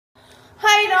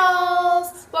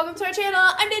Idols! Welcome to our channel.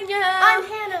 I'm Dinya. I'm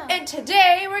Hannah. And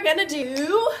today we're gonna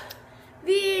do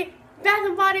the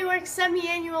Bath & Body Works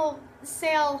semi-annual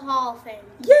sale haul thing.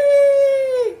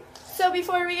 Yay! So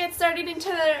before we get started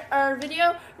into our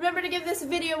video, remember to give this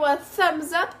video a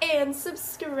thumbs up and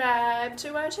subscribe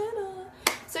to our channel.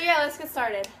 So yeah, let's get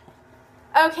started.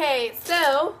 Okay,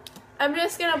 so I'm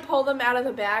just gonna pull them out of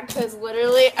the bag because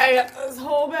literally I got this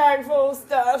whole bag full of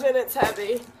stuff and it's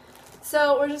heavy.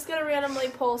 So we're just gonna randomly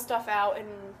pull stuff out and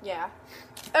yeah.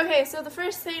 Okay, so the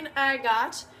first thing I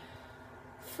got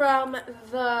from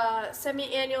the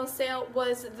semi-annual sale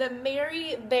was the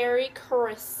Mary Berry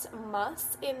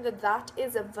Christmas, and that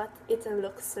is what it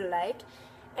looks like.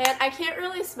 And I can't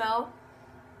really smell,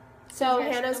 so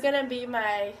Okay, Hannah's gonna be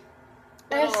my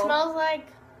And it little- smells like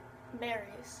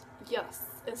berries. Yes,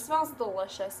 it smells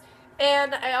delicious.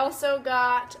 And I also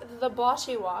got the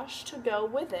body wash to go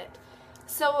with it.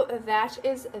 So that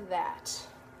is that.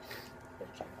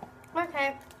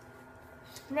 Okay.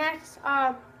 Next,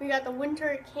 we got the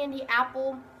Winter Candy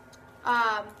Apple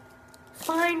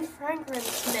Fine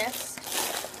Fragrance Mist.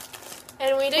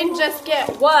 And we didn't just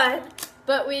get one,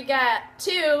 but we got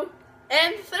two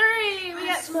and three. We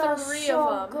got three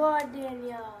of them. Good,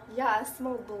 Danielle. Yeah, it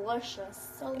smells delicious.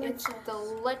 Delicious. It's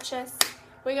delicious.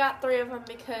 We got three of them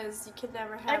because you can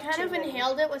never I have kind too of many.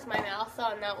 inhaled it with my mouth though,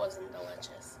 and that wasn't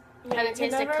delicious. Yeah, Kind you of can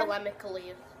tasted never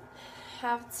calamically.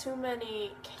 have too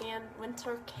many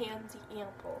winter candy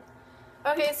apple.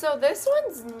 Okay, so this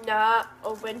one's not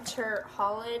a winter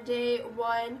holiday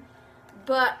one,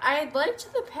 but I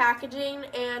liked the packaging,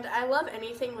 and I love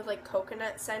anything with like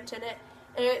coconut scent in it.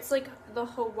 And it's like the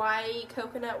Hawaii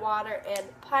coconut water and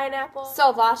pineapple.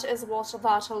 So that is what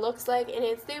that looks like, and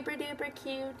it's super duper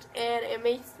cute, and it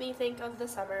makes me think of the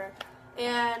summer.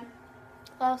 And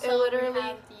Also, it literally- we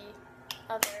have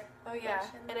the other. oh yeah,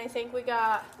 lotion. and I think we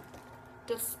got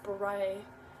the spray.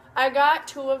 I got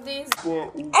two of these.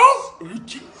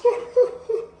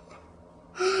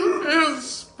 It's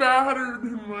spattered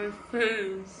in my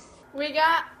face. We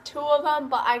got two of them,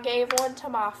 but I gave one to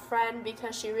my friend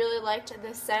because she really liked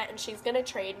this scent, and she's gonna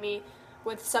trade me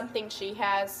with something she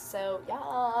has. So yeah,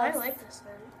 I like this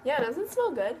one. Yeah, doesn't it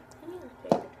smell good?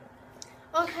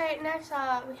 Okay, next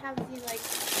we have the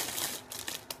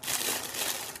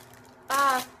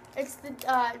it's the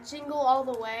Jingle All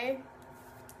the Way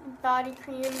body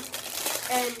cream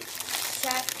and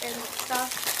set and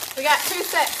stuff. We got two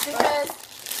sets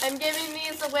because I'm giving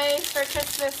these away for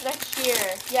Christmas next year.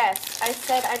 Yes, I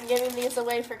said I'm giving these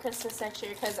away for Christmas next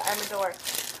year because I'm a dork.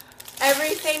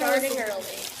 Everything Starting was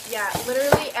early. Yeah,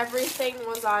 literally everything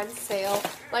was on sale.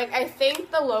 Like, I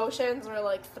think the lotions were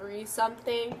like $3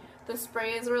 something. The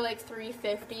sprays were like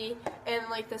 $3.50, and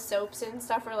like the soaps and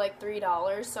stuff were like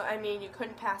 $3. So I mean, you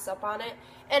couldn't pass up on it.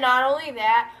 And not only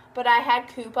that, but I had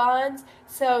coupons,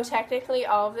 so technically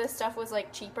all of this stuff was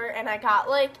like cheaper, and I got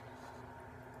like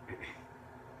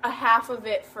a half of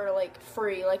it for like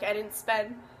free. Like, I didn't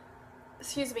spend,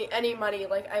 any money.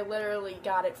 Like, I literally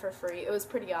got it for free. It was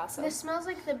pretty awesome. This smells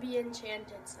like the Be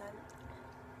Enchanted scent.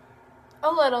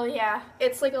 A little, yeah.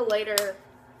 It's like a later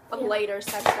Yeah.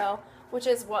 scent though, which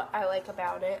is what I like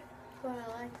about it. What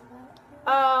I like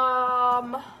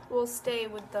about it. We'll stay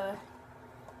with the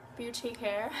beauty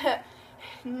care.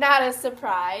 Not a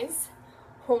surprise.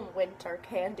 Winter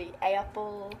candy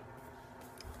apple.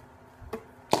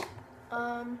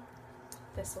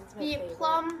 This one's my The favorite.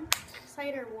 Plum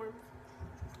Cider Warmth.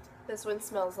 This one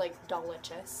smells like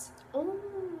delicious. Oh,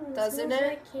 Doesn't smells it?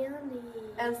 like candy.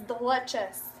 As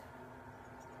delicious.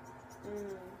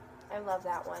 I love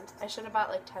that one. I should have bought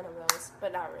like 10 of those,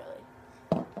 but not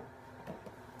really.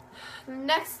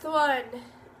 Next one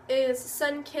is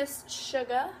Sunkissed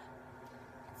Sugar.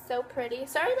 So pretty.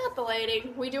 Sorry about the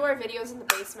lighting. We do our videos in the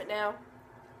basement now.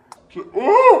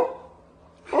 Oh!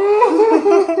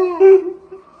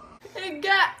 It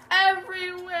got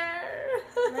everywhere.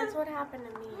 That's what happened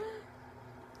to me.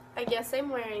 I guess I'm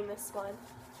wearing this one.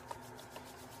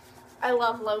 I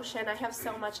love lotion. I have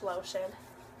so much lotion.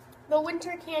 The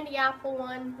Winter Candy Apple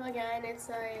one, again, it's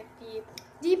the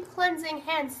Deep Cleansing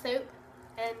Hand Soap,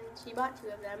 and she bought two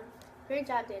of them. Great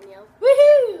job, Danielle.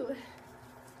 Woohoo!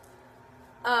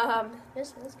 This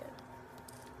smells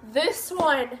good. This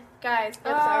one, guys.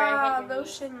 I'm sorry, I hit your knee.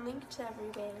 Lotion linked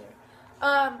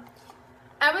everywhere.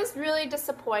 I was really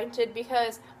disappointed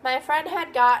because my friend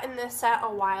had gotten this set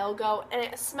a while ago, and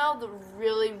it smelled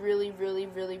really, really, really,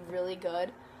 really, really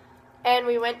good. And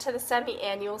we went to the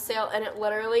semi-annual sale, and it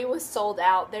literally was sold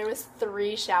out. There was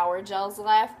 3 shower gels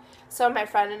left. So my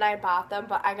friend and I bought them,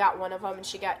 but I got one of them, and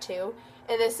she got 2.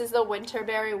 And this is the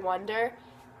Winterberry Wonder.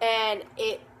 And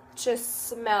it just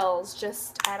smells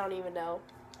I don't even know.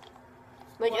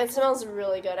 Like, What? it smells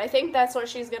really good. I think that's what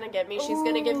she's going to give me. She's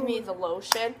going to give me Ooh. the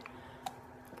lotion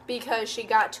because she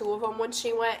got 2 of them when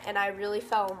she went, and I really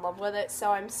fell in love with it.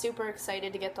 So I'm super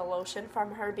excited to get the lotion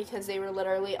from her because they were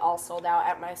literally all sold out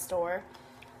at my store.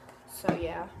 So,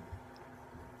 yeah.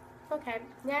 Okay,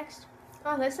 next.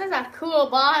 Oh, this is a cool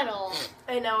bottle.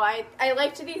 I know. I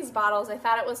liked these bottles. I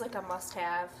thought it was like a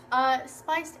must-have.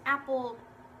 Spiced apple.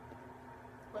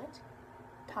 What?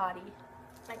 Toddy.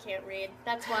 I can't read.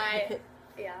 That's why.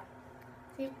 Yeah.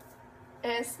 See?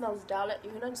 And it smells delicious.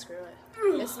 You can unscrew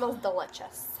it. It smells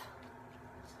delicious.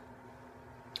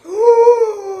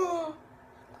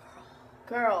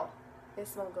 Girl, they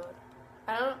smell good.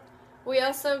 I don't. We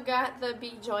also got the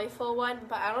Be Joyful one,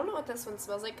 but I don't know what this one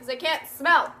smells like because I can't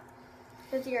smell.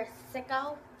 Is your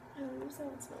sicko? I don't know what it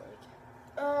smells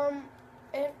like.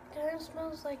 It kind of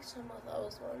smells like some of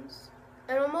those ones.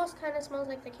 It almost kind of smells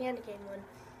like the candy cane one,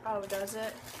 Oh, does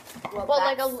it? Well, but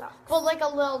that like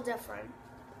sucks. a little different.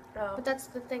 Oh. But that's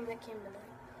the thing that came to mind.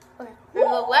 Okay.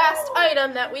 And the last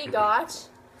item that we got,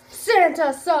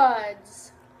 Santa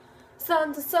Suds.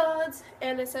 Santa Suds,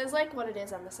 and it says like what it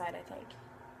is on the side. I think.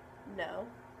 No,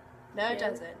 it No.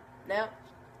 doesn't. Nope.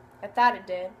 I thought it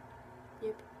did.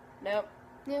 Yep. Nope.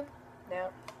 Yep.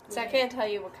 Nope. So I Yeah. can't tell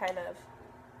you what kind of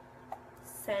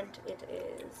scent it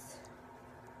is.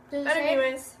 Does it But say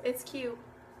anyways, it's cute.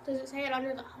 it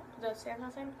under the Santa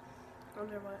thing?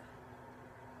 Wonder what.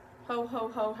 Ho ho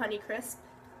ho, Honey Crisp.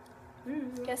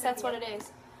 Mm, Guess that's what it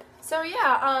is. So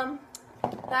yeah,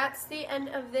 that's the end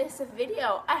of this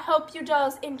video. I hope you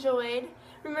dolls enjoyed.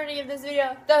 Remember to give this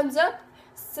video a thumbs up,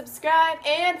 subscribe,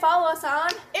 and follow us on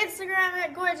Instagram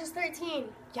at Gorgeous13.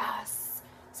 Yes.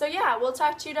 So yeah, we'll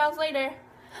talk to you dolls later.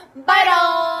 Bye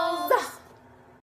dolls!